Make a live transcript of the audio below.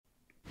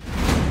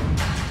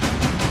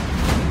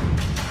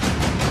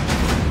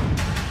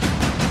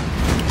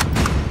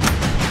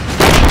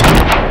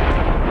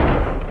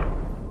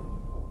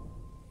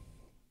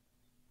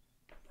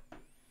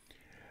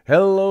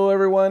Hello,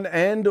 everyone,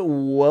 and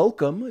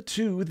welcome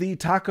to the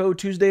Taco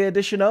Tuesday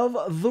edition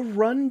of The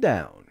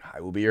Rundown. I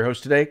will be your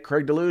host today,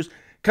 Craig DeLuz,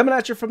 coming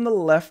at you from the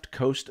left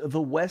coast of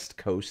the west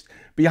coast,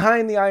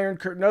 behind the Iron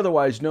Curtain,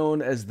 otherwise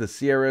known as the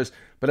Sierras.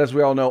 But as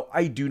we all know,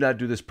 I do not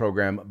do this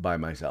program by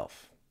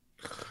myself.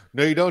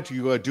 No, you don't.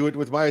 You do it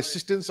with my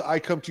assistants. I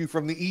come to you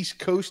from the East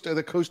Coast,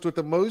 the coast with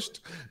the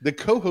most, the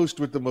co-host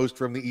with the most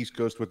from the East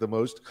Coast with the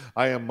most.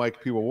 I am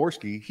Mike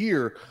Piwowarski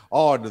here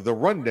on the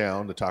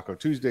Rundown, the Taco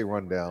Tuesday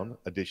Rundown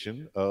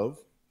edition of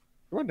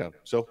the Rundown.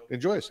 So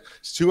enjoy us.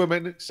 It's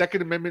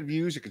Second Amendment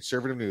views and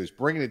conservative news,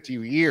 bringing it to you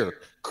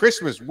here.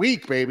 Christmas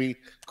week, baby.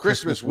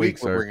 Christmas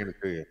week, we're bringing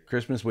it to you.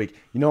 Christmas week.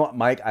 You know what,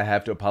 Mike? I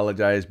have to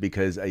apologize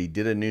because I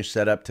did a new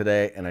setup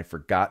today and I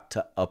forgot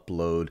to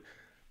upload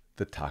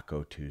the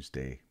Taco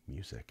Tuesday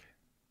music.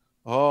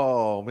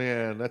 Oh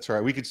man, that's all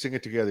right. We can sing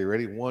it together.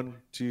 Ready? 1,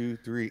 2,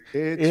 3.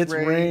 It's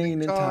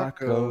raining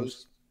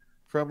tacos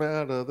from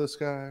out of the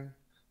sky.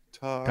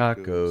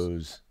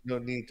 Tacos. No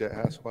need to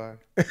ask why.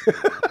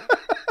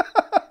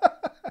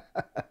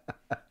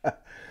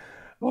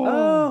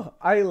 Oh,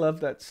 I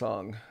love that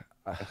song.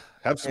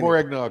 Have some more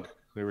eggnog.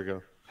 There we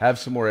go. Have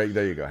some more egg.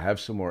 There you go.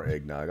 Have some more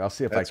eggnog. I'll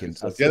see if I can.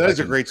 Yeah, that is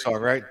a great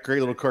song, right? Great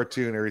little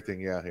cartoon,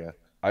 everything. Yeah.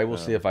 I will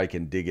see if I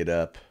can dig it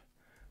up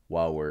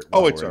while we're it's in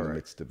all the right.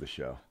 midst of the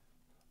show.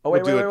 Oh,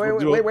 wait.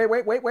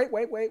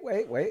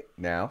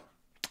 Now,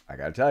 I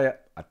got to tell you,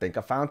 I think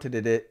I found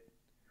it.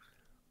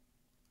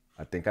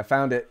 I think I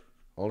found it.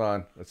 Hold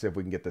on. Let's see if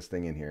we can get this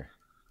thing in here.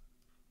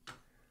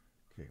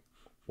 Okay.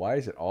 Why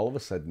is it all of a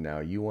sudden now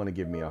you want to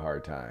give me a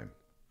hard time?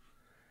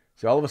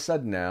 See, all of a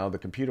sudden now the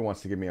computer wants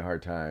to give me a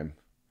hard time.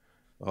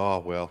 Oh,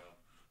 well.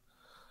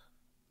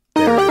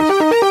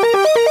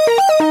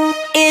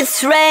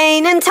 It's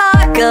raining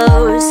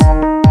tacos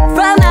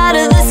from out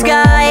of the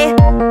sky.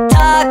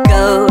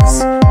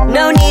 Tacos,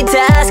 no need to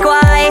ask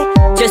why.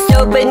 Just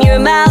open your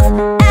mouth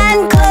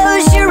and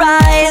close your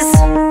eyes.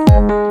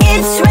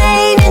 It's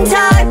raining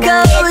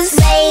tacos. It's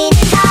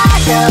raining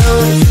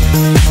tacos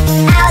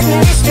out in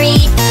the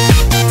street.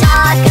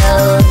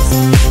 Tacos,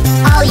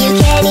 all you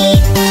can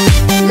eat.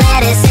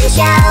 Lettuce and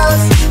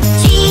shells,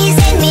 cheese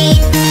and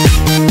meat.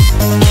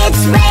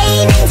 It's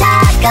raining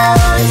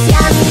tacos.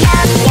 Yum,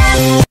 yum,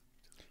 yum.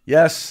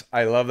 Yes,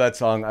 I love that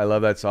song.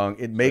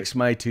 It makes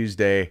my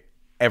Tuesday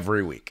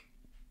every week.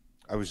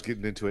 I was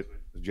getting into it.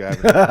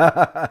 Jabbing.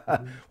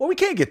 Well, we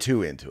can't get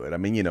too into it. I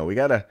mean, we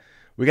gotta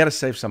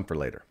save some for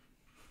later.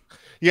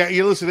 Yeah,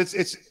 listen,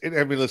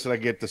 listen, I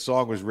get the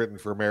song was written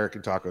for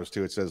American tacos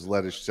too. It says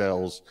lettuce,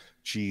 shells,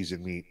 cheese,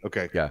 and meat.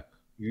 Okay. Yeah.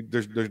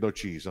 There's no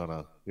cheese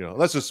on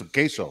unless it's some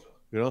queso,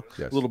 Yes,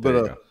 a little bit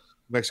of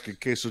Mexican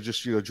queso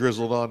just,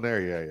 drizzled on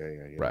there.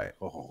 Yeah. Right.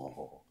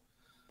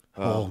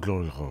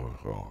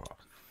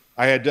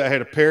 I had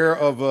a pair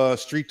of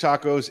street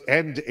tacos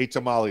and a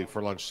tamale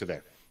for lunch today.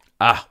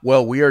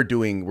 Well, we're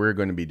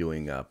going to be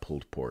doing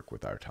pulled pork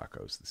with our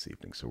tacos this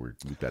evening. So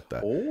we've got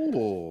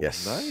the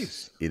yes,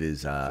 nice. It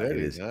is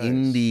nice.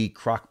 in the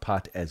crock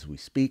pot as we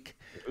speak.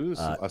 Ooh,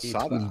 it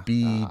will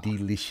be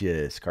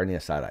delicious. Carne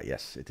asada.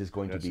 Yes, it is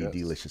going to be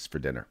delicious for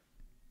dinner.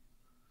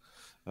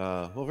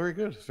 Well, very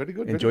good. Very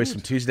good. Enjoy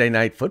some Tuesday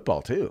night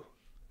football too.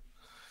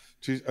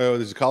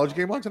 There's a college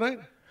game on tonight?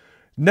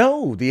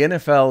 No, the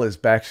NFL is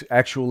back.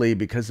 Actually,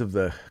 because of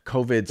the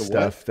COVID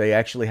stuff, what? they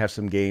actually have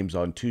some games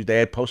on Tuesday. I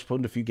had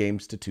postponed a few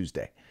games to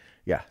Tuesday.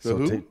 Yeah,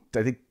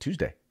 I think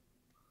Tuesday.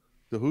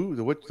 The who?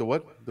 The what? The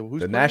what?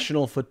 The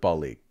National Football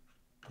League.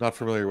 Not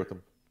familiar with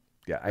them.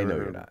 Yeah, I know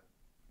you're not.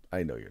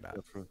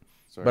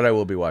 Sorry. But I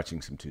will be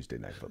watching some Tuesday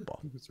night football.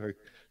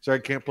 Sorry,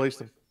 can't place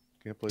them.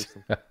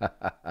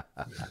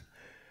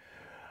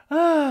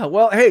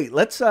 Well, hey,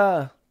 let's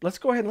go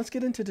ahead and let's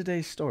get into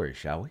today's story,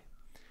 shall we?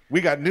 We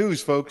got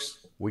news, folks.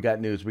 We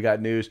got news.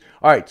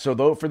 All right,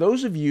 so for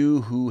those of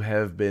you who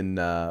have been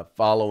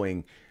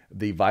following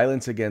the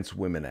Violence Against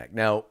Women Act,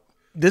 now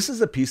this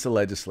is a piece of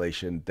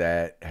legislation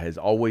that has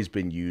always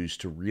been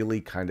used to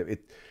really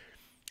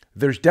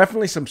there's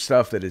definitely some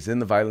stuff that is in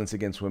the Violence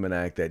Against Women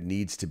Act that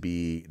needs to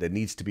be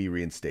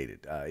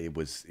reinstated. It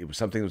was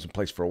something that was in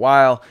place for a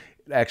while.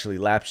 It actually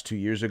lapsed 2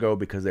 years ago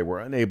because they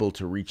were unable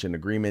to reach an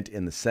agreement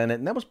in the Senate,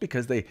 and that was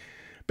because they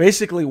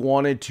basically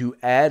wanted to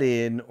add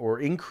in or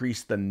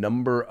increase the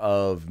number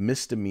of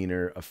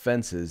misdemeanor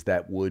offenses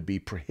that would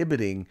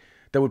prohibit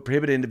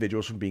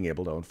individuals from being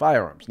able to own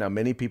firearms. Now,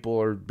 many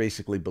people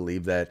basically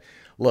believe that,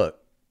 look,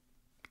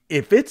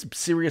 if it's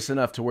serious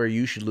enough to where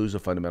you should lose a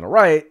fundamental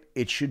right,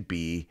 it should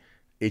be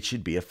a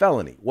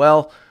felony.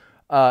 Well,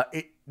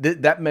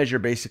 that measure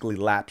basically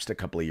lapsed a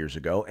couple of years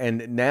ago,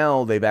 and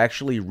now they've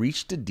actually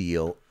reached a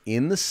deal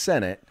in the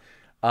Senate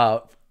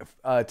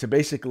to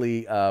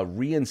basically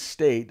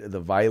reinstate the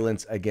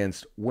Violence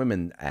Against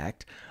Women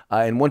Act.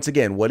 And once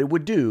again, what it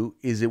would do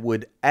is it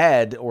would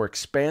add or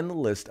expand the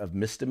list of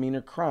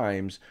misdemeanor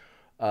crimes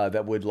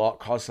that would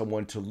cause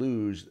someone to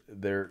lose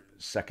their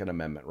Second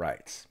Amendment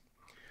rights.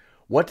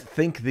 What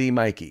think thee,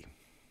 Mikey?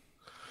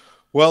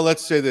 Well,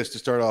 let's say this to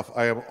start off.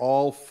 I am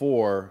all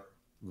for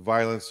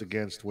Violence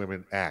Against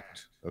Women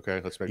Act.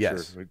 Okay, let's make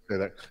Yes. sure we say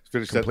that.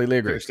 Completely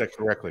agree. Finish that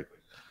correctly.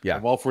 Yeah.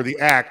 I'm all for the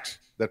act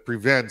that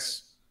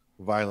prevents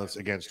violence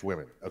against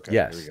women. Okay.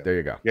 Yes. There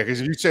you go. Yeah,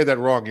 because if you say that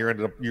wrong, you're on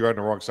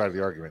the wrong side of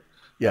the argument.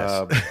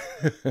 Yes.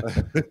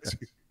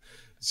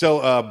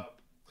 So,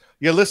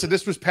 yeah, listen,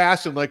 this was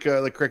passed, and like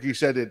Craig, you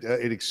said,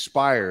 it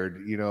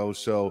expired.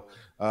 So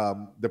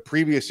the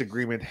previous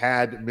agreement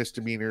had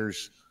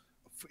misdemeanors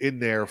in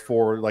there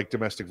for like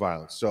domestic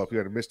violence. So if you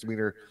had a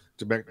misdemeanor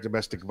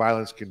domestic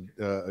violence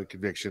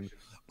conviction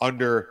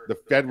under the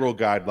federal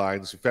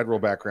guidelines, federal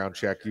background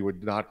check, you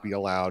would not be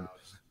allowed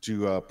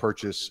to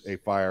purchase a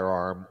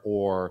firearm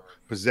or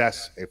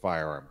possess a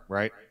firearm,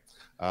 right?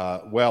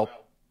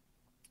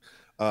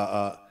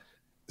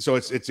 So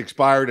it's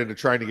expired, and they're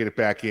trying to get it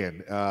back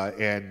in.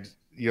 And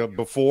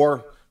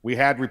before we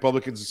had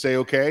Republicans say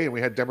okay, and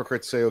we had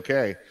Democrats say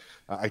okay.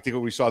 I think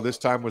what we saw this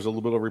time was a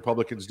little bit of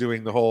Republicans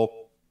doing the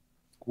whole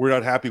 "we're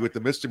not happy with the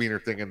misdemeanor"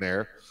 thing in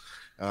there.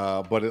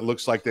 But it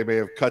looks like they may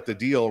have cut the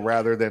deal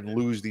rather than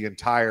lose the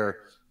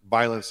entire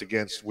Violence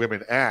Against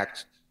Women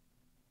Act.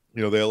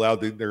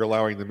 They're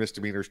allowing the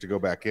misdemeanors to go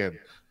back in,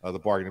 the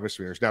bargaining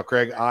misdemeanors. Now,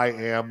 Craig, I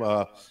am,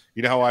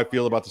 you know how I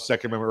feel about the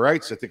Second Amendment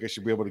rights. I think I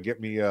should be able to get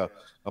me a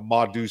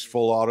Mod Deuce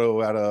full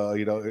auto at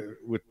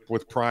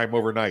with Prime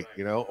overnight,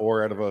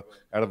 or out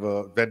of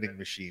a vending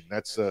machine.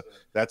 That's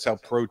how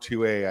pro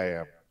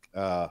 2A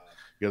I am.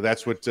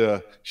 That's what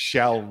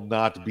shall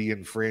not be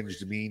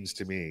infringed means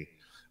to me.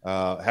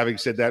 Having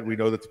said that, we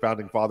know that the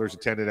founding fathers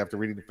intended, after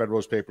reading the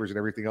Federalist Papers and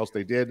everything else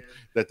they did,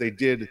 that they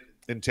did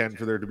intend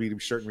for there to be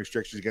certain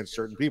restrictions against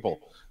certain people,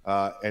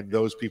 and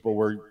those people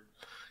were,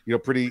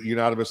 pretty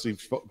unanimously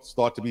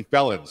thought to be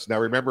felons. Now,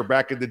 remember,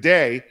 back in the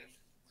day,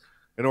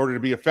 in order to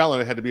be a felon,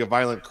 it had to be a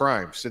violent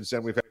crime. Since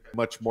then, we've had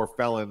much more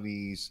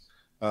felonies,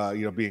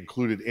 be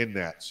included in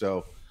that.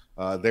 So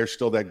there's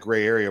still that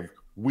gray area of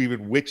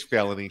even which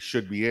felony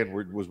should be in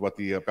was what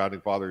the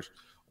founding fathers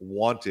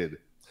wanted.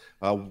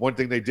 One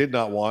thing they did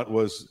not want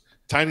was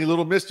tiny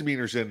little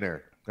misdemeanors in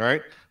there. All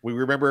right.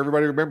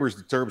 Everybody remembers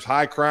the terms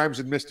high crimes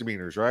and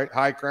misdemeanors, right?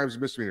 High crimes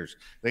and misdemeanors.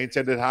 They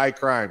intended high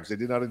crimes. They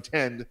did not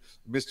intend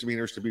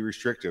misdemeanors to be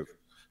restrictive.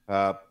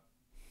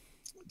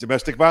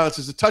 Domestic violence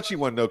is a touchy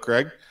one, though,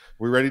 Craig.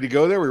 We ready to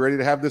go there? We ready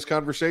to have this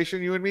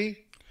conversation, you and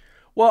me?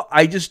 Well,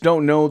 I just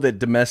don't know that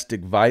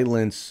domestic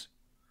violence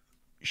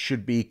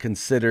should be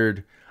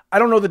considered. I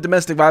don't know that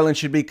domestic violence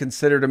should be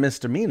considered a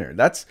misdemeanor.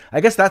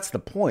 I guess that's the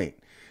point.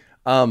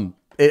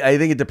 I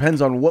think it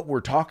depends on what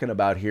we're talking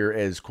about here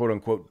as quote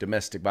unquote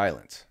domestic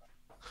violence.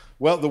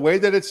 Well, the way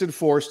that it's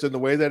enforced and the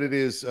way that it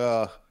is,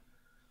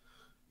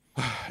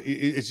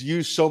 it's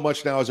used so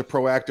much now as a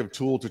proactive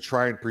tool to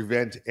try and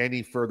prevent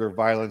any further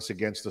violence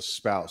against a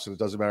spouse. And it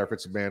doesn't matter if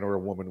it's a man or a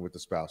woman with the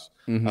spouse.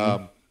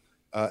 Mm-hmm.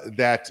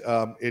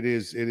 It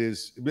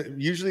is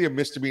usually a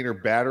misdemeanor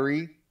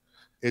battery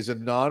is a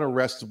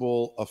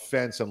non-arrestable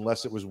offense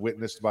unless it was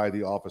witnessed by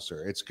the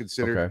officer. It's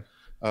considered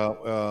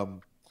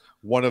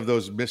one of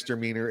those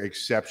misdemeanor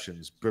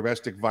exceptions.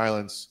 Domestic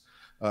violence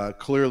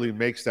clearly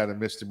makes that a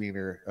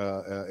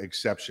misdemeanor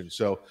exception.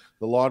 So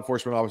the law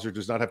enforcement officer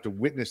does not have to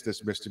witness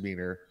this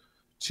misdemeanor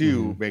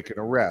to make an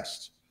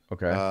arrest.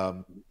 Okay.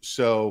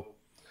 So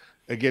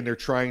again, they're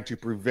trying to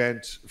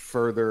prevent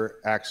further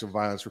acts of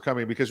violence from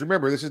coming, because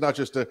remember, this is not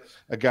just a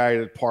guy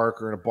at a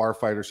park or in a bar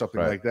fight or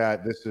something like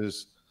that. This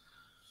is,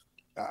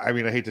 I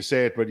mean, I hate to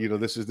say it, but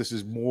this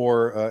is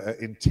more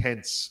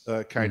intense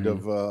kind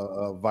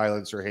of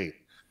violence or hate,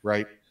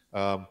 right?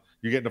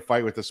 You get in a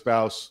fight with a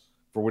spouse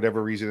for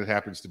whatever reason it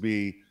happens to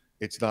be.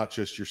 It's not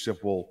just your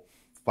simple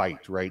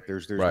fight, right?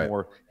 There's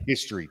more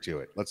history to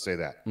it. Let's say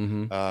that.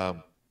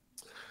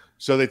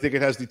 So they think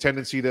it has the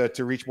tendency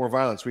to reach more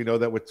violence. We know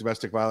that with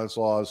domestic violence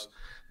laws,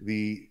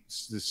 the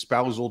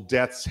spousal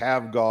deaths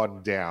have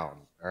gone down.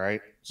 All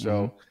right,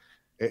 so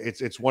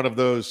it's one of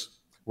those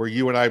where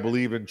you and I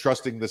believe in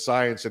trusting the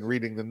science and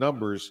reading the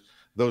numbers.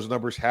 Those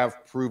numbers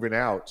have proven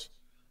out.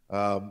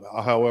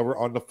 However,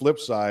 on the flip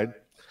side,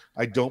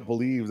 I don't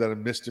believe that a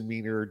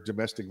misdemeanor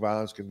domestic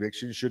violence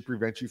conviction should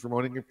prevent you from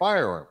owning a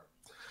firearm.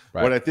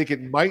 Right. What I think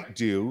it might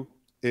do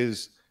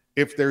is,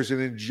 if there's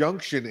an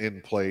injunction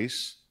in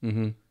place,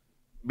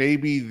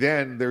 maybe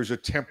then there's a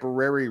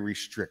temporary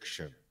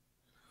restriction,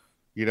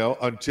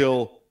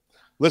 until,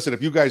 listen,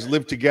 if you guys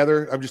live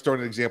together, I'm just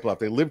throwing an example out.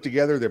 They live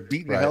together, they're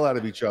beating the hell out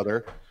of each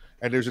other,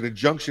 and there's an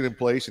injunction in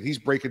place, and he's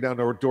breaking down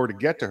the door to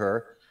get to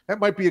her. That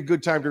might be a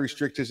good time to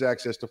restrict his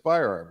access to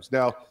firearms.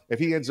 Now, if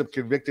he ends up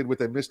convicted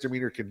with a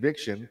misdemeanor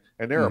conviction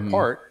and they're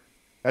apart,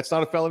 that's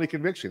not a felony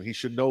conviction. He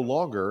should no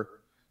longer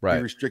be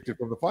restricted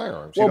from the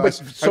firearms. Well,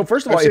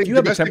 first of all, if you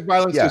have domestic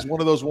violence is one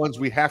of those ones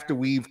we have to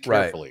weave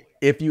carefully.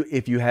 If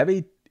you have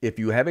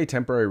a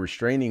temporary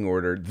restraining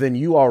order, then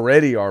you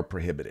already are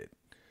prohibited.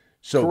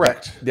 So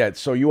correct.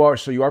 So you are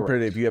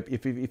prohibited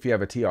if you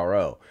have a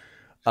TRO.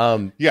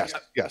 Yes.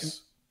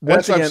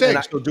 That's what I'm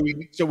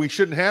saying. So we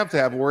shouldn't have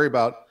to worry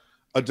about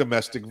a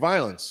domestic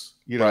violence,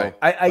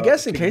 I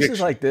guess in cases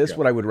like this,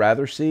 what I would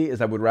rather see is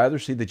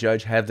the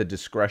judge have the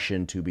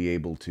discretion to be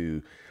able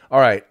to all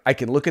right, I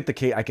can look at the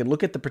case, I can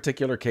look at the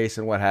particular case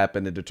and what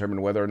happened and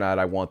determine whether or not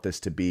I want this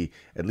to be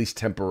at least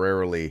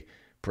temporarily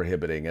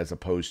prohibiting as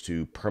opposed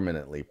to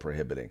permanently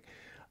prohibiting.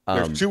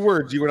 There's two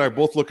words you and I are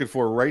both looking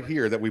for right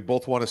here that we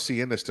both want to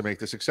see in this to make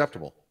this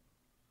acceptable.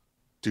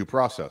 Due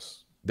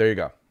process. There you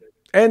go.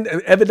 And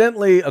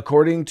evidently,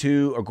 according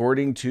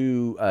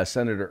to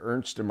Senator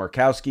Ernst and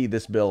Markowski,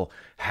 this bill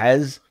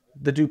has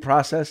the due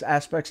process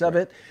aspects of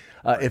it.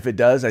 If it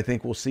does, I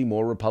think we'll see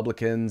more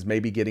Republicans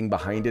maybe getting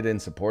behind it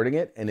and supporting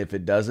it. And if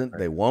it doesn't,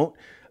 they won't.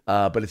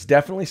 But it's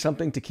definitely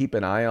something to keep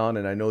an eye on.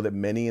 And I know that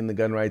many in the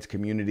gun rights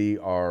community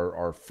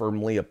are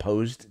firmly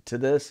opposed to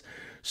this.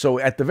 So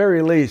at the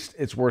very least,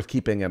 it's worth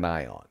keeping an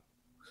eye on.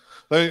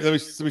 Let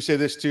me say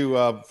this too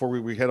before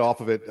we head off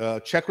of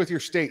it. Check with your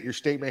state. Your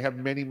state may have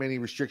many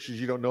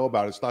restrictions you don't know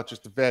about. It's not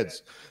just the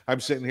feds. I'm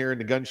sitting here in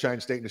the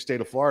gunshine state in the state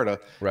of Florida,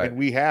 and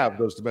we have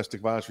those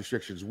domestic violence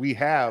restrictions. We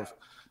have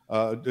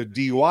the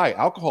DUI,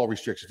 alcohol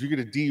restrictions. If you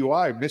get a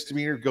DUI,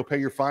 misdemeanor, go pay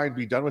your fine,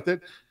 be done with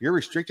it. You're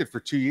restricted for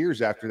 2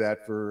 years after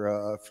that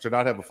for to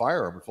not have a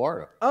firearm in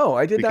Florida. Oh,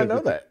 I did not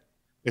know that.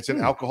 It's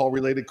an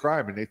alcohol-related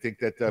crime, and they think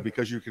that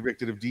because you're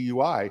convicted of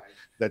DUI,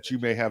 that you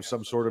may have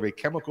some sort of a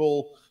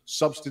chemical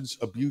substance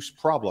abuse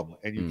problem,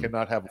 and you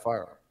cannot have a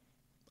firearm.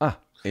 Ah,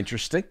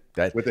 interesting.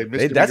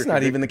 That's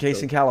not even the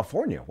case in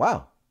California.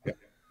 Wow.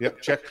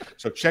 Yep.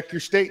 Check your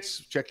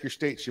states. Check your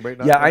states. You might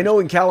not. Yeah, I know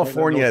in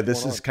California,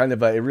 this is kind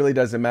of it really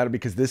doesn't matter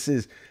because this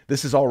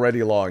is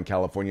already law in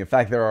California. In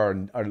fact, there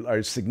are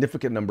a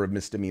significant number of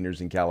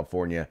misdemeanors in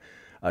California.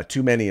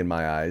 Too many in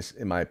my eyes,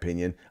 in my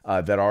opinion,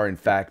 that are in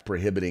fact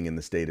prohibiting in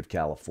the state of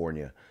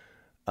California.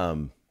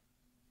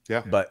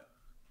 But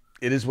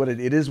it is what it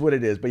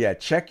is. But yeah,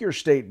 check your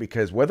state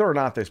because whether or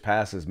not this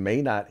passes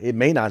may not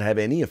have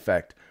any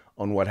effect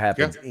on what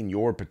happens in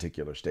your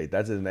particular state.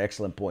 That's an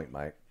excellent point,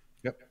 Mike.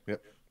 Yep.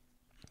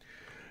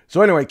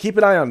 So anyway, keep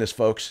an eye on this,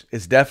 folks.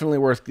 It's definitely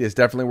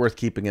worth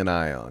keeping an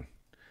eye on.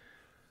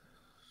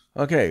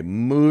 Okay,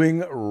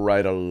 moving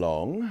right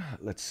along.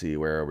 Let's see,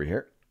 where are we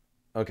here?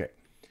 Okay.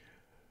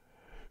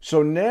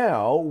 So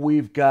now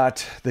we've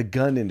got the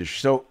gun industry.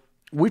 So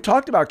we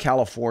talked about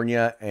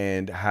California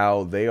and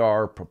how they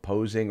are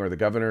proposing, or the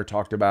governor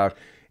talked about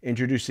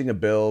introducing a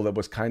bill that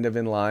was kind of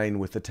in line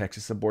with the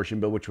Texas abortion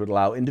bill, which would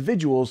allow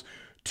individuals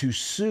to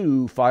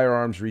sue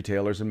firearms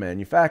retailers and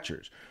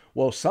manufacturers.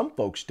 Well, some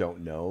folks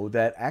don't know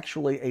that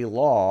actually a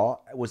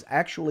law was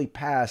actually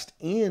passed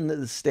in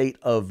the state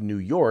of New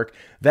York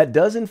that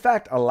does in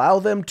fact allow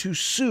them to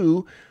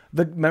sue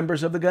the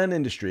members of the gun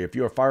industry. If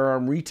you're a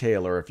firearm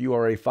retailer, if you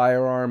are a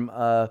firearm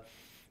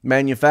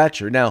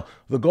manufacturer. Now,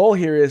 the goal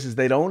here is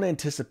they don't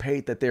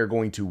anticipate that they're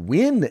going to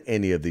win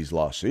any of these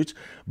lawsuits,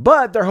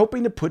 but they're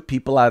hoping to put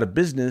people out of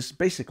business.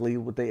 Basically,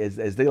 what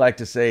as they like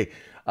to say,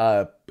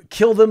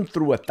 kill them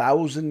through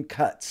 1,000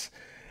 cuts.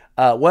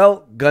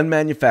 Well, gun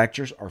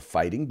manufacturers are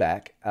fighting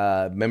back.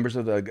 Members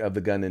of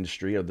the gun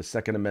industry, of the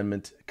Second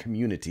Amendment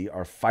community,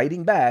 are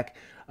fighting back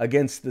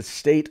against the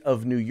state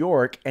of New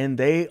York, and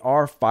they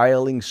are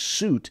filing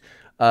suit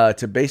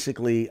to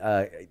basically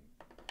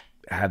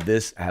have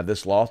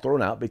this law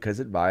thrown out because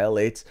it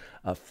violates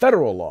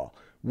federal law,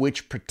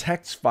 which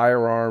protects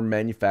firearm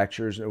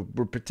manufacturers,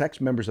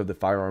 protects members of the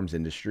firearms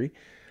industry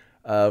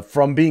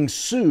from being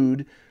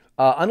sued.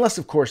 Unless,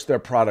 of course, their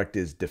product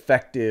is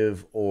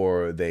defective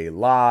or they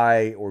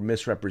lie or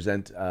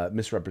misrepresent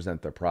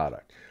their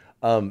product.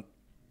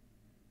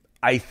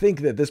 I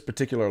think that this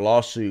particular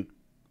lawsuit,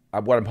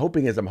 what I'm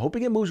hoping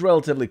it moves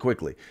relatively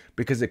quickly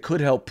because it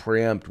could help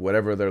preempt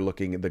whatever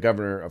the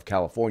governor of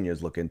California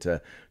is looking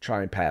to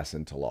try and pass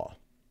into law.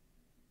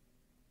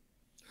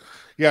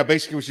 Yeah,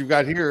 basically what you've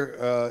got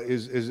here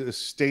is a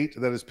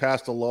state that has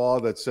passed a law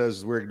that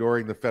says we're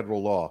ignoring the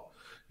federal law.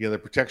 You know, the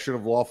Protection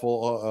of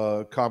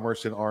Lawful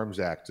Commerce in Arms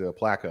Act,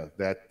 PLACA,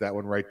 that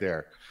one right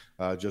there.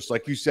 Just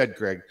like you said,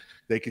 Greg,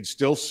 they can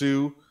still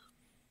sue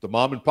the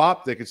mom and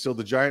pop. They can sue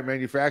the giant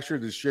manufacturer,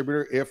 the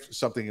distributor, if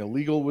something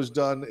illegal was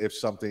done, if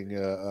something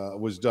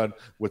was done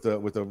with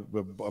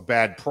a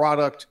bad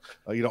product.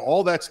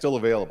 All that's still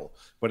available.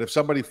 But if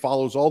somebody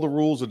follows all the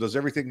rules and does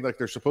everything like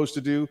they're supposed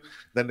to do,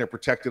 then they're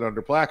protected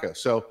under PLACA.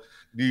 So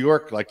New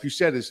York, like you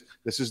said,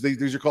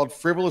 these are called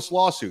frivolous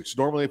lawsuits.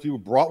 Normally, if you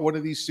brought one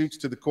of these suits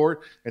to the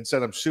court and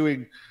said, I'm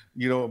suing,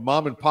 a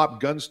mom and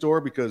pop gun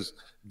store because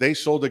they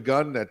sold a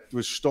gun that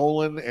was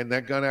stolen, and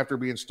that gun, after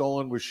being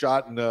stolen, was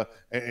shot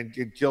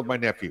and killed my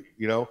nephew,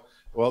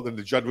 well, then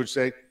the judge would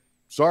say,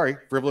 sorry,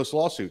 frivolous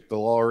lawsuit. The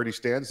law already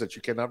stands that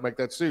you cannot make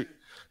that suit.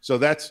 So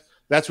that's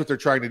what they're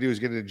trying to do, is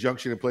get an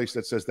injunction in place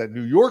that says that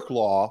New York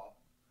law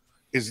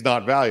is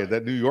not valid,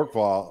 that New York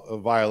law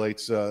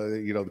violates,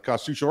 the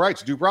constitutional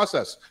rights, due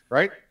process,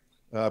 right?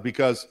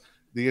 Because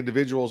the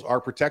individuals are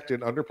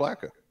protected under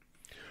PLACA.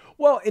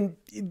 Well, and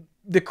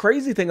the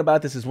crazy thing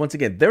about this is, once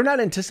again, they're not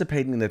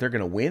anticipating that they're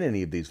going to win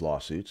any of these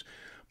lawsuits.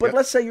 But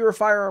let's say you're a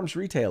firearms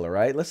retailer,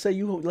 right? Let's say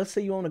you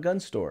own a gun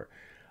store.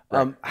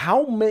 Right.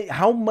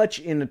 How much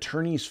in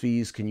attorney's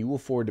fees can you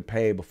afford to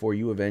pay before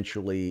you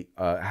eventually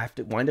have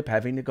to wind up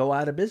having to go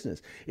out of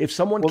business? If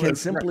someone Well, can right,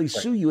 simply right.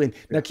 sue you, and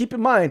now keep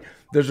in mind,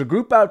 there's a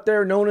group out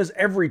there known as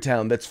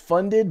Everytown that's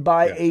funded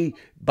by Yeah.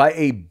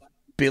 a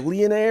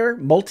billionaire,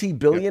 Yep.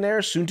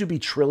 multi-billionaire, soon to be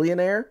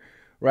trillionaire,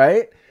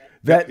 right? Yep.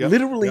 That Yep.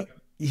 literally Yep.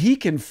 he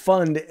can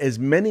fund as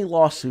many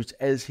lawsuits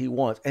as he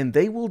wants, and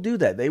they will do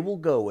that. They will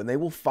go and they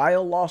will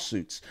file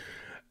lawsuits,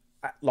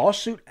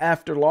 lawsuit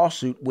after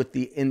lawsuit, with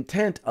the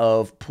intent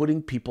of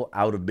putting people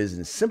out of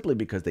business simply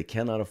because they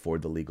cannot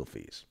afford the legal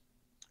fees.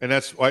 And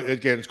that's why,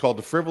 again, it's called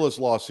the frivolous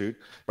lawsuit.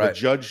 The Right.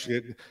 judge,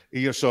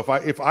 so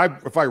if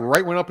I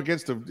write one up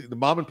against the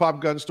mom and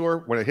pop gun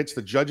store, when it hits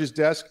the judge's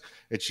desk,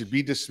 it should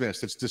be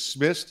dismissed. It's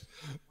dismissed.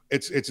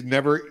 It's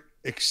never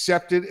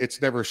accepted.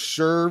 It's never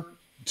served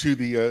to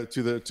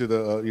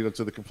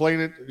the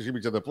complainant. Excuse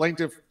me, to the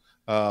plaintiff.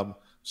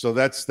 So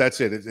that's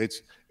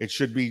it. It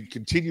should be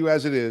continue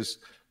as it is,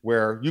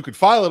 where you could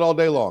file it all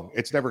day long.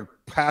 It's never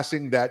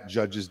passing that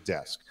judge's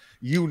desk.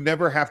 You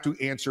never have to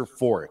answer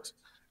for it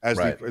as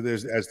Right.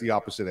 the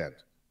opposite end.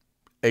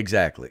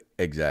 Exactly.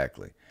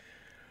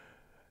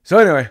 So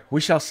anyway, we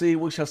shall see.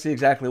 We shall see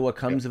exactly what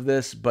comes of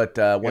this. But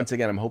once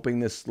again, I'm hoping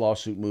this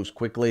lawsuit moves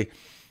quickly.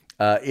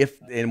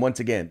 And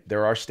once again,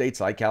 there are states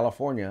like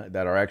California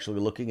that are actually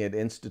looking at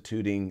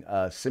instituting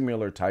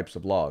similar types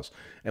of laws.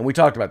 And we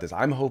talked about this.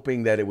 I'm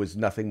hoping that it was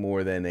nothing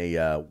more than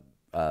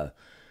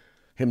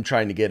him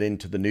trying to get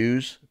into the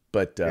news.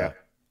 But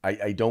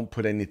I don't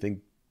put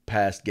anything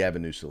past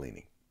Gavin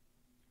Mussolini.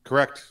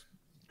 Correct.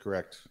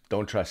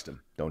 Don't trust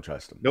him.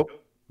 Nope.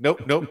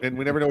 And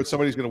we never know what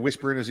somebody's going to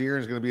whisper in his ear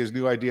and is going to be his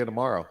new idea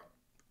tomorrow.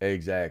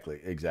 Exactly.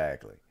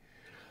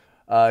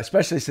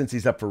 Especially since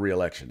he's up for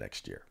re-election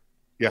next year.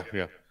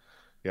 Yep.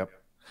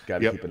 Got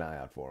to keep an eye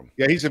out for him.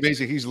 Yeah, he's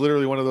amazing. He's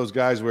literally one of those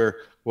guys where,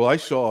 well, I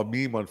saw a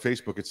meme on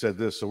Facebook. It said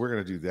this, so we're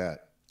going to do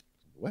that.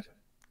 What?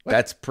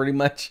 That's pretty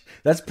much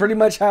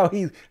how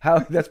he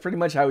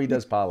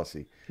does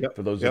policy. Yep.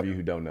 For those of you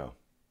who don't know.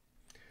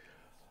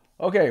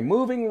 Okay,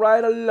 moving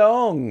right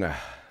along.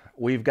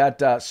 We've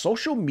got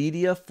social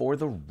media for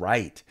the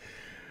right.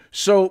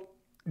 So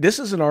this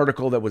is an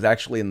article that was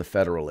actually in the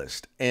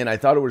Federalist, and I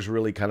thought it was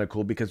really kind of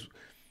cool because,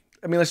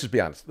 I mean, let's just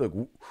be honest. Look,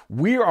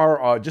 we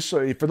are just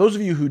so for those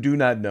of you who do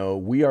not know,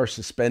 we are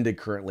suspended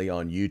currently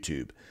on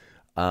YouTube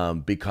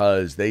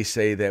because they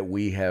say that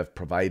we have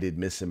provided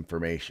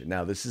misinformation.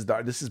 Now, this is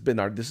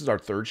our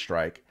third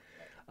strike.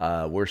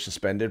 We're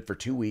suspended for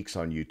 2 weeks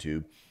on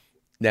YouTube.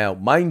 Now,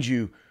 mind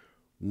you,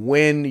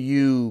 when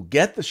you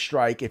get the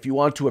strike, if you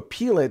want to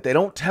appeal it, they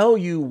don't tell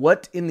you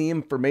what in the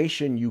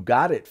information you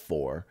got it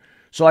for.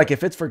 So like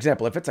if it's, for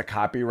example, if it's a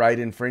copyright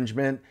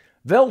infringement,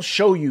 they'll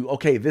show you,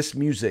 okay, this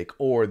music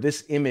or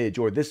this image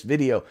or this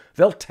video,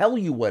 they'll tell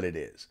you what it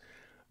is.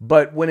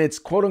 But when it's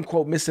quote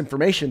unquote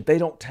misinformation, they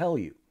don't tell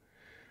you.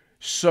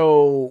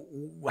 So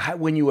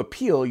when you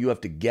appeal, you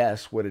have to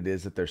guess what it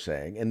is that they're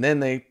saying. And then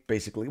they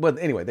basically, well,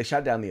 anyway, they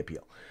shot down the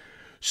appeal.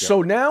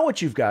 So now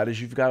what you've got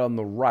on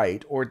the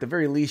right, or at the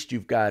very least,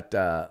 you've got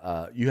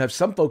you have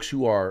some folks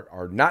who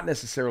are not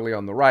necessarily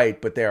on the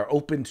right, but they are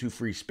open to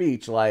free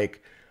speech,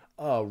 like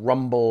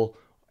Rumble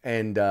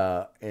and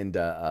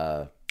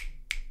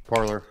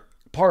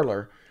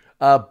Parler.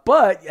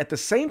 But at the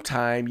same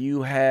time,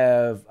 you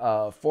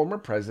have former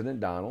President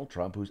Donald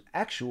Trump, who's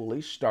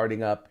actually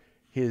starting up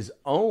his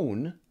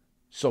own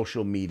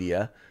social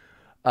media.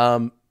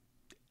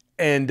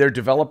 And they're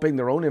developing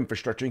their own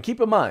infrastructure. And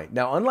keep in mind,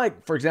 now,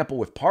 unlike, for example,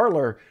 with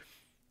Parler,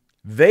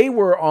 they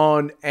were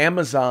on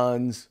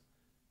Amazon's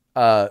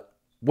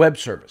web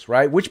service,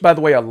 right? Which, by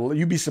the way,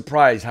 you'd be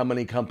surprised how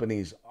many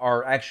companies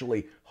are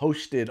actually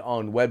hosted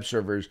on web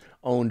servers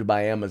owned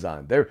by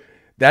Amazon.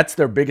 That's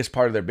their biggest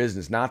part of their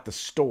business, not the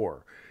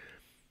store.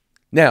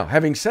 Now,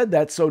 having said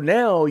that, so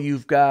now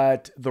you've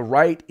got the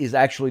right is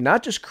actually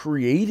not just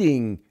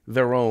creating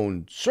their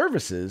own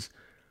services,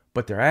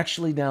 but they're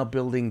actually now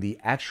building the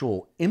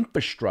actual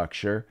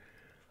infrastructure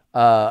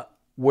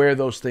where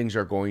those things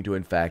are going to,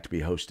 in fact,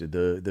 be hosted.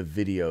 The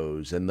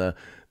videos and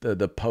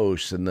the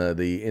posts and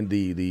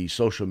the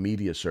social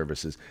media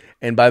services.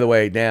 And by the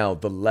way, now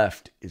the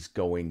left is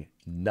going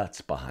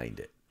nuts behind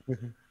it.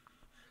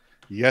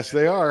 Yes,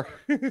 they are.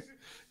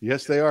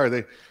 Yes, they are.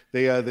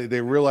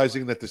 They're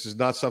realizing that this is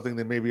not something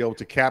they may be able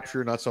to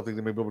capture, not something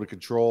they may be able to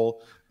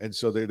control, and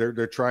so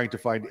they're trying to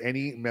find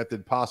any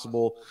method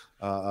possible,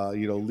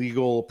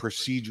 legal,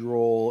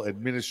 procedural,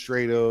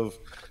 administrative,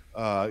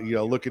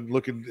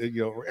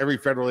 looking, every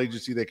federal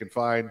agency they can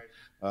find,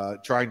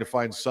 trying to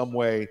find some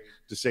way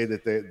to say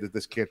that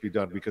this can't be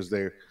done because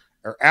they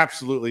are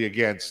absolutely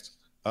against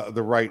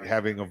the right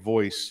having a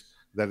voice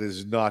that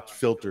is not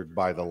filtered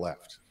by the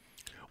left.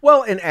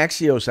 Well, and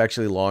Axios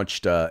actually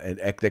launched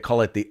they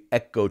call it the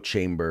echo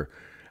chamber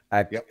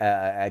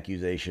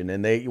accusation,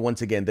 and they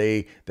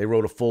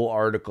wrote a full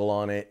article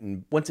on it.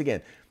 And once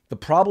again, the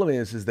problem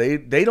is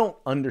they don't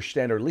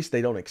understand, or at least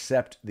they don't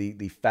accept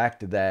the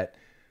fact that,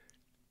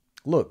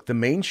 look, the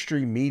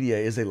mainstream media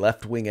is a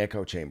left-wing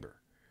echo chamber.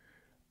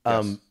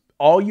 Yes.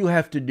 all you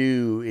have to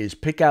do is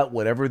pick out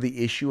whatever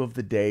the issue of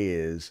the day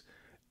is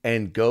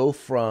and go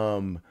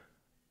from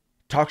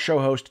talk show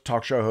host to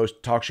talk show host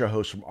to talk show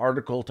host, from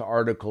article to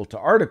article to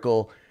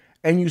article,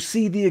 and you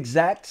see the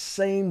exact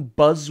same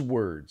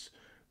buzzwords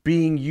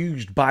being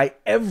used by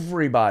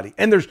everybody.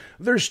 And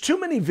there's too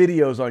many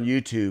videos on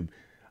YouTube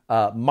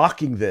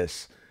mocking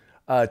this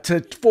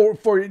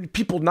for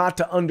people not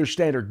to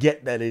understand or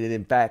get that it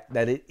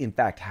in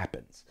fact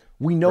happens.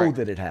 We know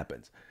that it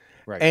happens.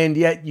 Right. And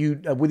yet you,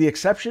 with the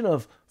exception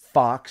of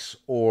Fox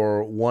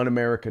or One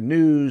American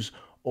News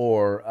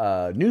or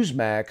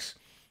Newsmax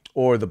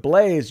or The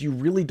Blaze, you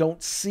really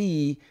don't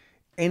see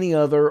any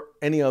other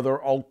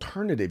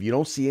alternative. You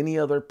don't see any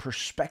other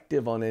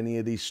perspective on any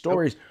of these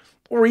stories,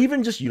 or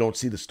even just you don't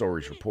see the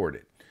stories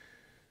reported.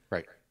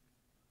 Right.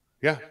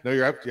 Yeah. No,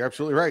 you're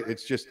absolutely right.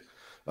 It's just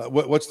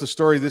what's the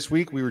story this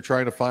week? We were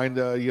trying to find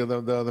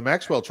the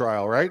Maxwell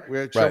trial, right?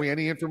 Show me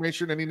any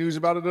information, any news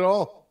about it at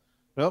all.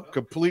 No,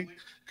 complete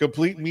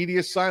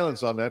media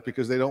silence on that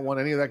because they don't want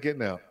any of that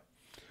getting out.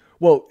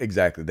 Well,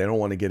 exactly. They don't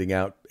want it getting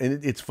out.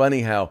 And it's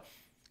funny how,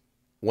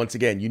 once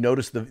again, you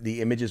notice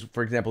the images,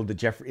 for example,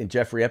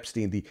 Jeffrey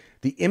Epstein,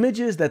 the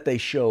images that they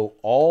show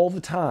all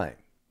the time,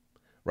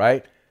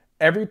 right?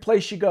 Every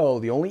place you go,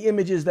 the only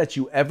images that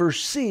you ever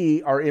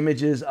see are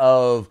images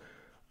of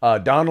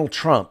Donald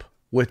Trump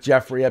with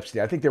Jeffrey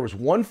Epstein. I think there was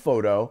one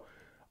photo.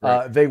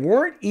 Right. They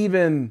weren't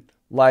even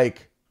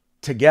like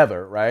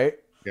together, right?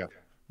 Yeah.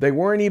 They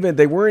weren't even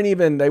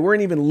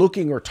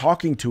looking or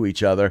talking to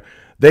each other.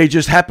 They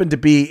just happened to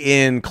be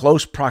in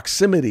close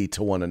proximity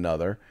to one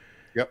another.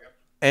 Yep.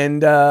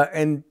 And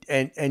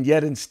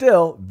yet and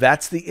still,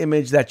 that's the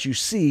image that you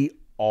see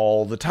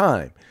all the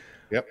time.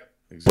 Yep.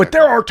 Exactly. But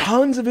there are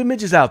tons of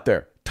images out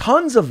there,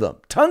 tons of them,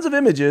 tons of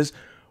images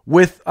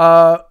with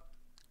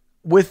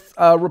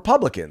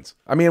Republicans.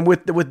 I mean,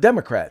 with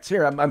Democrats.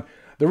 Here, I'm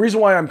the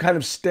reason why I'm kind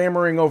of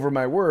stammering over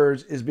my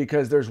words is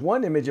because there's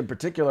one image in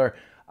particular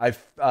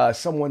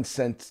someone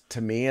sent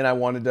to me, and I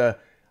wanted to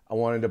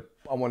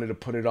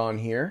put it on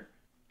here.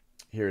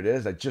 Here it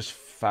is. I just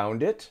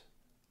found it.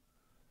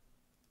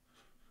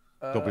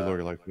 Don't be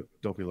lower like it.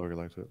 Don't be lower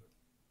like it.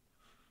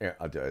 Yeah,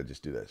 I'll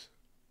just do this.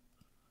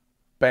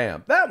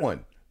 Bam, that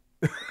one.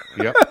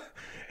 Yep.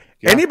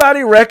 Yeah.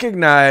 Anybody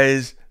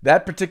recognize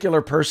that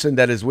particular person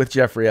that is with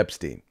Jeffrey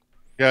Epstein?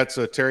 Yeah, it's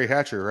Terry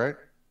Hatcher, right?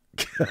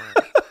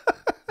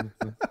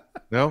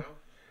 No?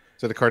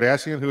 Is that a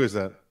Kardashian? Who is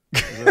that?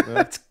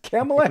 That's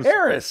Kamala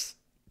Harris.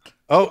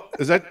 Oh,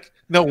 is that?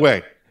 No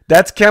way.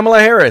 That's Kamala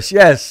Harris.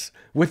 Yes,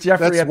 with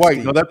Jeffrey That's Epstein.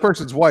 white. No, that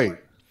person's white.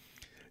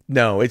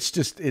 No, it's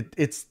just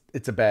it's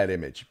a bad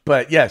image.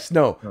 But yes,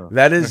 no,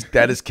 that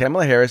is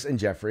Kamala Harris and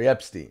Jeffrey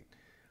Epstein,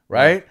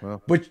 right?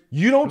 Well, but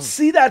you don't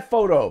see that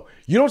photo.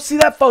 You don't see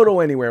that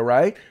photo anywhere,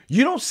 right?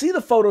 You don't see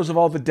the photos of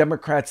all the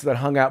Democrats that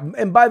hung out.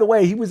 And by the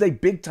way, he was a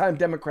big time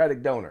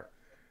Democratic donor.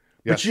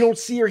 Yes. But you don't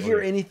see or hear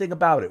anything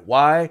about it.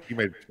 Why? He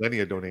made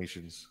plenty of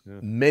donations.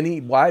 Yeah.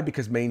 Why?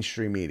 Because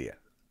mainstream media.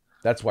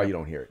 That's why you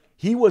don't hear it.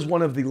 He was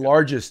one of the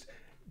largest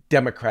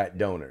Democrat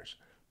donors.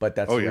 But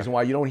that's the reason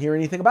why you don't hear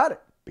anything about it.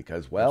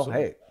 Because, well,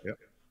 Absolutely. Hey.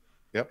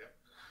 Yep.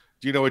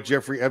 Do you know what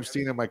Jeffrey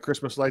Epstein and my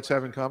Christmas lights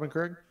have in common,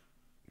 Craig?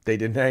 They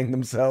didn't hang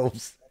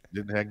themselves.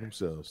 Didn't hang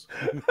themselves.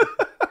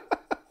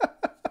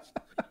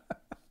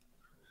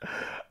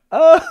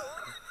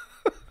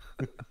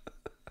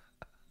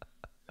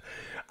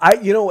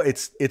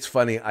 It's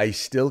funny. You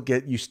still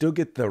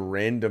get the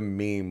random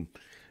meme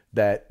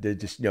that they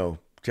just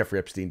Jeffrey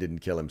Epstein didn't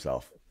kill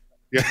himself.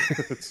 Yeah.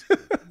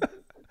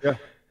 Yeah.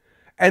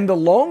 And the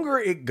longer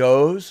it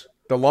goes,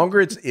 the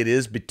longer it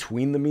is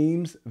between the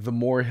memes, the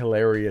more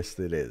hilarious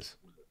it is.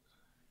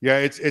 Yeah,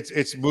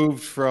 it's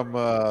moved from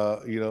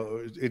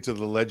into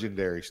the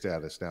legendary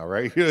status now,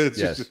 right?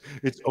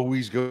 It's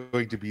always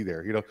going to be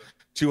there.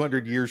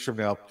 200 years from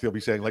now, they'll be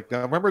saying like,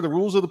 now remember the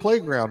rules of the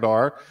playground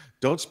are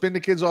don't spin the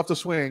kids off the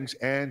swings,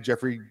 and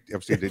Jeffrey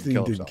Epstein didn't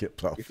kill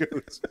himself.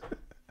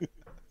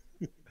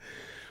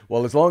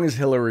 Well, as long as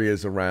Hillary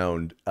is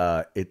around,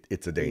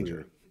 it's a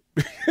danger.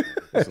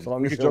 As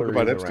long as you can joke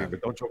about Epstein,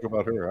 but don't joke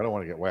about her. I don't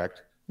want to get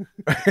whacked.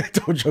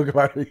 Don't joke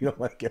about her. You don't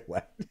want to get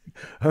whacked.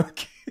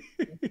 Okay.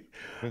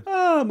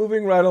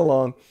 Moving right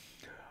along.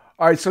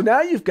 All right. So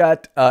now you've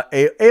got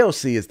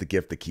AOC is the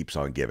gift that keeps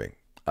on giving.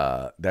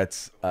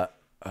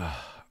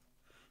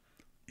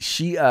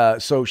 She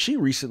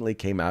recently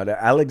came out.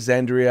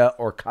 Alexandria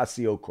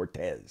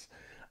Ocasio-Cortez,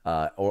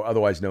 or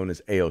otherwise known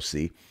as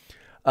AOC,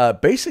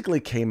 basically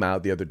came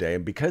out the other day,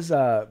 and because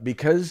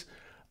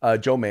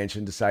Joe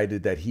Manchin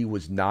decided that he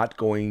was not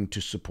going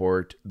to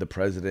support the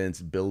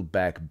president's Build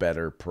Back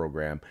Better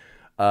program,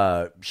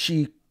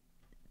 she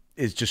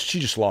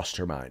just lost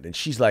her mind. And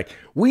she's like,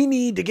 we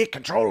need to get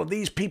control of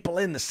these people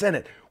in the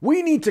Senate.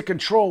 We need to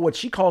control what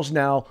she calls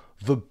now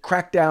the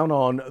crackdown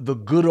on the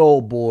good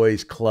old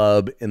boys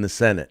club in the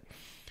Senate.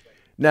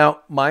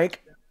 Now,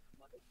 Mike,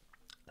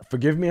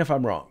 forgive me if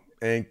I'm wrong,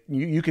 and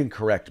you can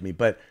correct me,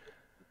 but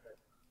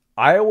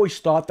I always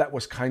thought that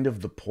was kind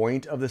of the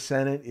point of the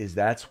Senate, is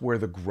that's where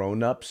the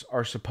grown-ups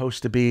are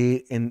supposed to be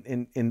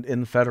in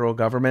the federal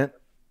government.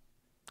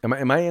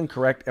 Am I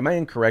incorrect? Am I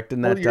incorrect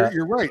in Well, that?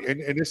 you're right,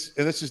 and this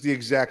is the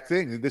exact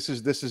thing. This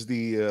is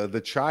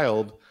the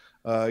child,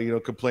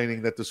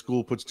 complaining that the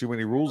school puts too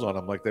many rules on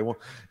them. Like they won't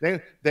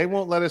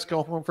let us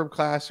go home from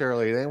class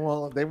early. They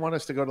want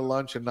us to go to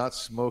lunch and not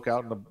smoke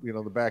out in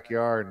the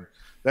backyard. And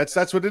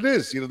that's what it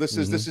is. This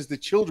is the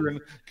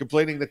children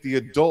complaining that the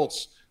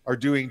adults are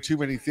doing too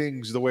many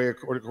things the way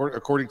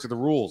according to the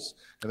rules,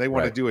 and they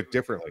want to do it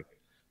differently.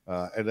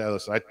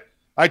 Listen,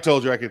 I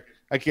told you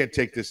I can't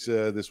take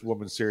this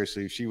woman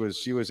seriously. She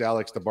was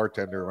Alex the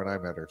bartender when I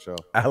met her. So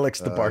Alex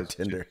the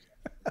bartender.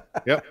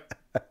 Yep.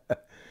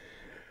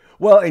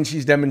 Well, and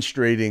she's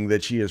demonstrating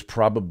that she has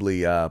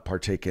probably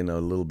partaken a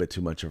little bit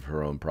too much of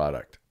her own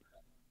product.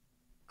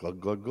 Glug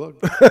glug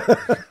glug.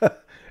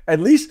 At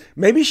least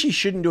maybe she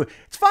shouldn't do it.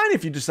 It's fine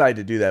if you decide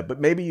to do that,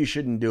 but maybe you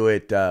shouldn't do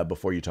it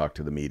before you talk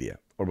to the media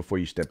or before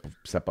you step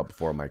up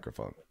before a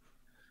microphone.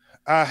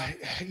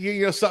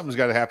 Something's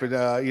got to happen.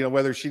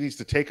 Whether she needs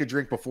to take a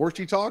drink before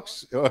she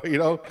talks,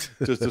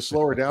 to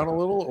slow her down a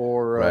little,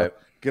 or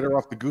get her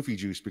off the goofy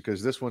juice,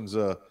 because this one's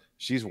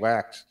she's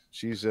whacked.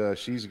 She's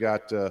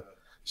got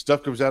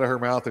stuff comes out of her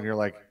mouth, and you're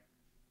like,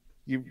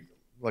 you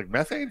like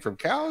methane from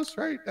cows,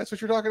 right? That's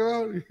what you're talking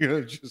about.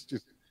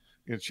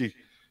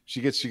 She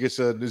gets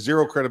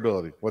zero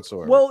credibility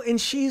whatsoever. Well, and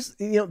she's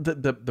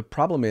the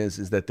problem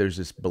is that there's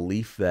this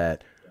belief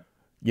that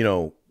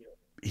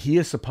he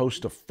is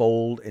supposed to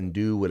fold and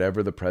do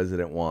whatever the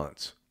president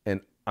wants.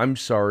 And I'm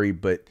sorry,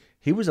 but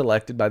he was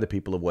elected by the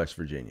people of West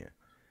Virginia.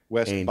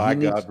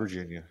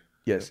 Virginia.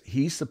 Yes,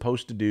 he's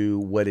supposed to do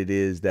what it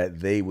is that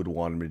they would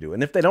want him to do.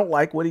 And if they don't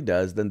like what he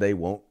does, then they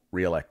won't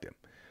reelect him.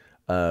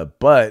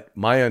 But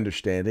my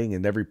understanding,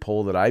 and every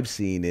poll that I've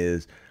seen,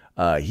 is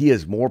he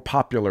is more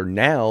popular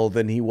now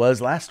than he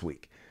was last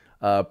week,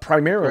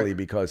 primarily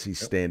because he's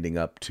standing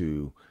up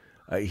to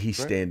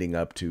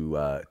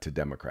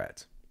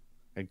Democrats.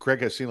 And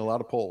Craig has seen a lot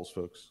of polls,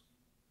 folks.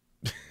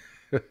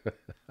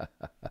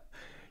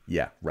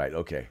 Yeah, right.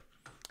 Okay.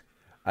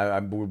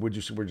 We're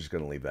just going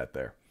to leave that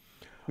there.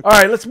 All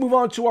right, let's move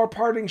on to our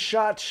parting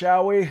shot,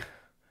 shall we?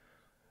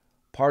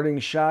 Parting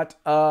shot.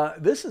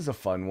 This is a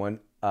fun one.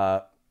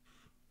 Well,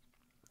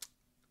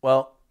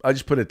 I'll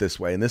just put it this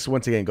way. And this,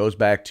 once again, goes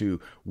back to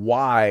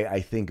why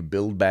I think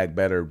Build Back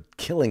Better,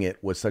 killing it,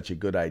 was such a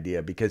good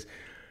idea. Because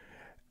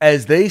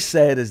as they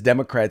said, as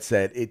Democrats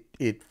said,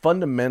 it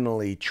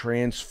fundamentally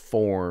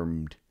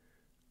transformed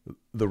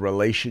the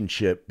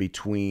relationship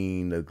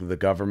between the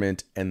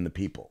government and the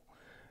people.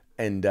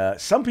 And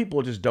some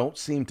people just don't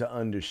seem to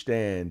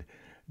understand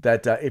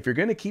that if you're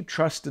going to keep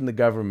trusting the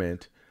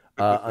government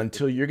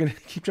until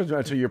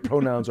your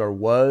pronouns are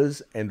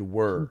was and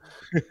were.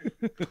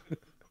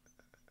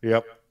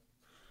 Yep.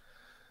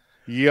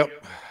 Yeah.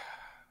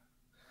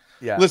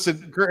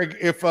 Listen, Greg,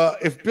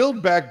 if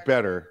Build Back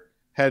Better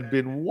had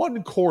been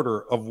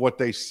 1/4 of what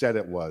they said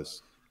it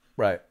was,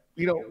 right,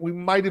 we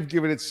might have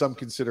given it some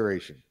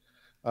consideration.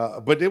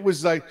 But it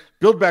was like,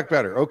 Build Back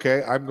Better.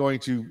 Okay,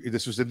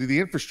 this was into the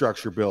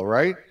infrastructure bill,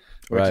 right?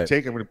 I'm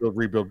going to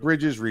rebuild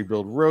bridges,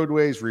 rebuild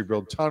roadways,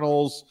 rebuild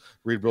tunnels,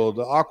 rebuild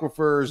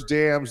aquifers,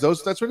 dams.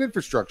 That's what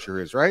infrastructure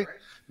is, right?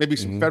 Maybe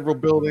some federal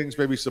buildings,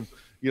 maybe some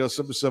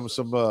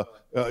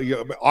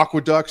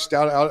aqueducts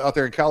out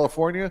there in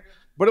California.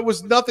 But it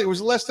was nothing. It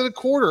was less than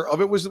 1/4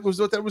 of it was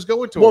what that was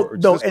going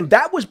towards. Well, no, and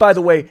that was, by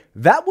the way,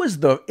 that was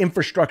the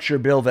infrastructure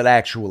bill that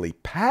actually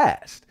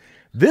passed.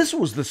 This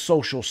was the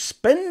social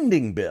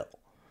spending bill,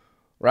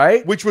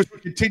 right? Which was a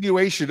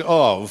continuation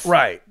of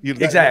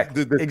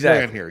exactly the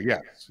plan here.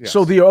 Yes.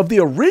 So of the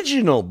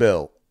original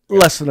bill,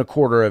 less than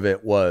 1/4 of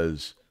it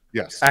was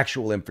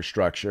actual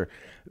infrastructure.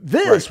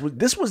 This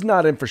was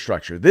not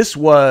infrastructure. This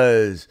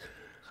was.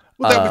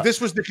 This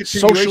was the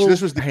continuation.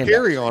 This was the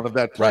carry-on of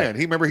that plan.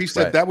 Right. He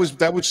said that was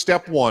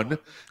step 1.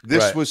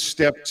 This was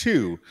step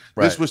 2.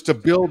 This was to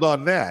build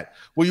on that.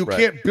 Well, you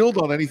can't build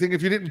on anything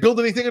if you didn't build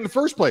anything in the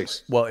first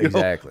place. Well,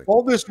 exactly.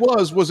 All this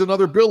was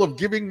another bill of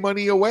giving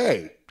money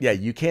away. Yeah,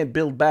 you can't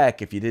build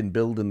back if you didn't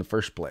build in the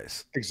first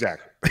place.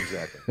 Exactly.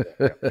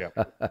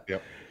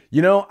 Yep.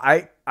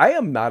 I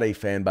am not a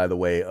fan, by the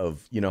way,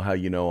 of how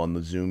on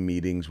the Zoom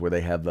meetings where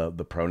they have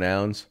the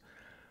pronouns.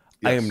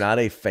 Yes. I am not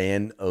a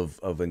fan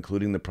of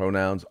including the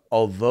pronouns,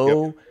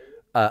 although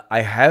I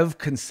have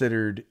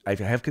considered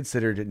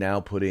it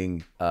now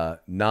putting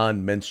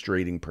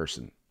non-menstruating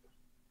person.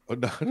 Oh,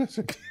 no.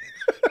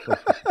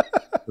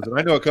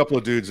 I know a couple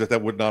of dudes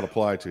that would not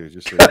apply to.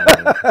 Just so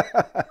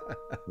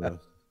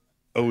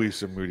always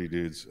some moody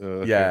dudes.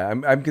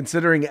 I'm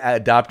considering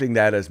adopting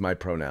that as my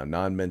pronoun,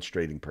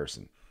 non-menstruating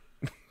person.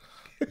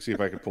 Let's see if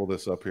I can pull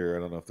this up here.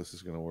 I don't know if this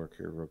is going to work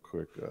here real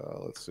quick.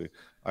 Let's see.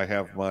 I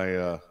have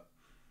my.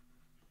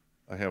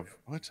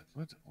 What?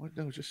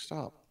 No, just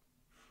stop.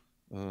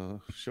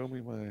 Show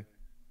me my.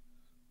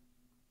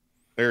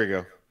 There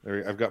you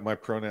go. I've got my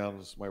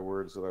pronouns, my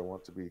words that I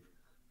want to be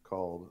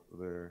called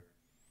there.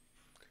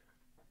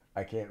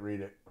 I can't read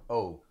it.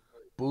 Oh,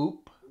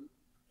 boop.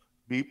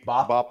 Beep,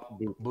 bop, bop,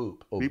 boop. Boop.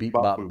 Oh, beep,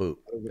 bop, boop.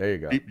 There you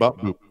go. Beep, bop,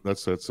 boop.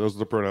 Those are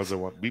the pronouns I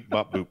want. Beep,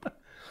 bop, boop.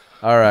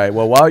 All right.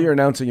 Well, while you're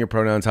announcing your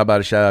pronouns, how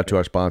about a shout out to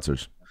our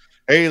sponsors?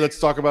 Hey, let's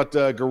talk about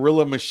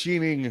Guerrilla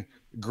Machining,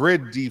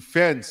 Grid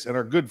Defense, and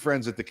our good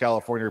friends at the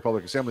California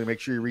Republic Assembly.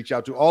 Make sure you reach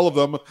out to all of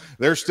them.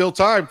 There's still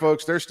time,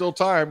 folks. There's still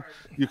time.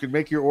 You can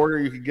make your order.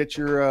 You can get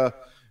your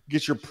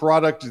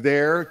product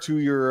there to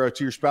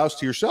your spouse,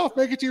 to yourself.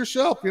 Make it to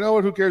yourself. You know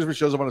what? Who cares if it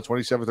shows up on the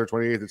 27th or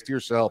 28th? It's to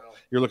yourself.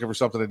 You're looking for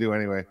something to do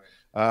anyway.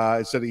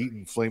 Instead of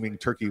eating flaming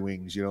turkey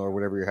wings, or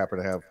whatever you happen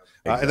to have.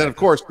 And then, of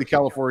course, the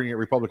California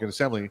Republican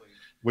Assembly,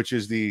 which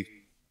is the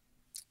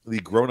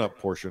grown-up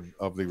portion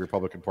of the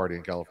Republican Party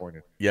in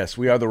California. Yes,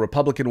 we are the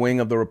Republican wing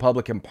of the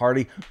Republican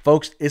Party.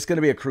 Folks, it's going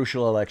to be a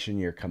crucial election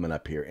year coming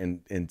up here,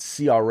 and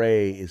CRA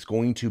is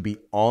going to be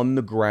on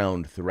the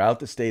ground throughout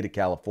the state of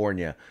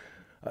California.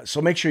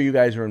 So make sure you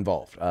guys are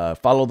involved.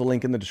 Follow the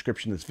link in the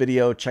description of this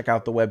video. Check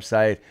out the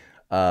website.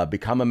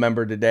 Become a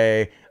member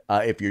today.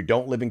 If you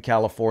don't live in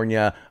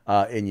California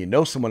and you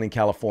know someone in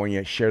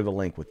California, share the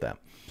link with them.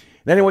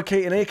 In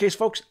any case,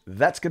 folks,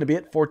 that's going to be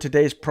it for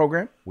today's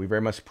program. We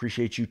very much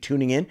appreciate you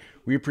tuning in.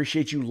 We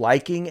appreciate you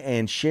liking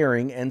and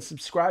sharing and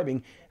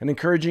subscribing and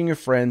encouraging your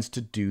friends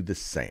to do the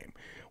same.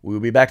 We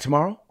will be back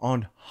tomorrow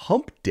on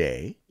Hump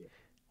Day,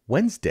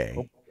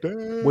 Wednesday,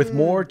 with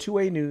more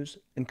 2A news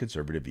and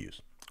conservative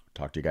views.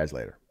 Talk to you guys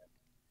later.